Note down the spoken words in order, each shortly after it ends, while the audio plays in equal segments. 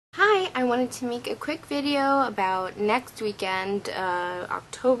Hi, I wanted to make a quick video about next weekend,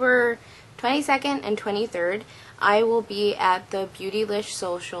 October 22nd and 23rd. I will be at the Beautylish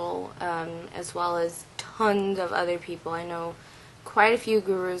social, as well as tons of other people. I know quite a few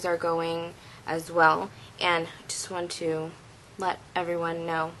gurus are going as well, and I just want to let everyone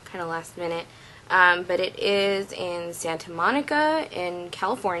know, kind of last minute. But it is in Santa Monica in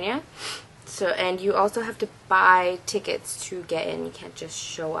California. So, and you also have to buy tickets to get in. You can't just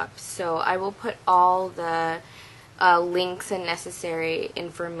show up. So I will put all the links and necessary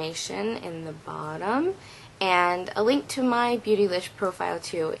information in the bottom, and a link to my Beautylish profile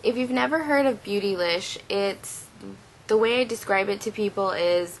too. If you've never heard of Beautylish, the way I describe it to people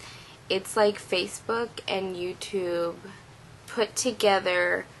is it's like Facebook and YouTube put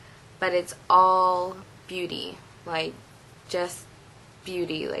together, but it's all beauty, like just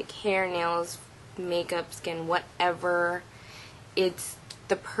beauty, like hair, nails, makeup, skin, whatever. It's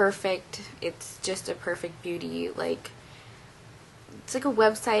just a perfect beauty, like it's like a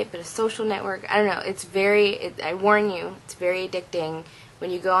website but a social network. I don't know, I warn you, it's very addicting. When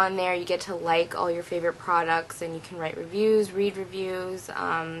you go on there, you get to like all your favorite products, and you can write reviews, read reviews,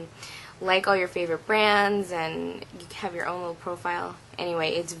 like all your favorite brands, and you have your own little profile.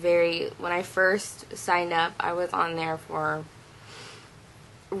 Anyway, when I first signed up, I was on there for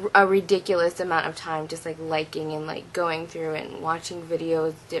a ridiculous amount of time, just like liking and like going through and watching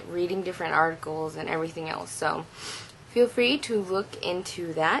videos, reading different articles and everything else. So feel free to look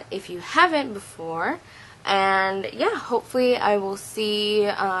into that if you haven't before. And yeah, hopefully I will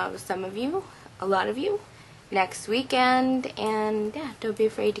see some of you, a lot of you, next weekend. And yeah, don't be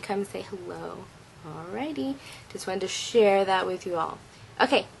afraid to come say hello. Alrighty, just wanted to share that with you all.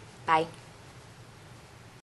 Okay, bye.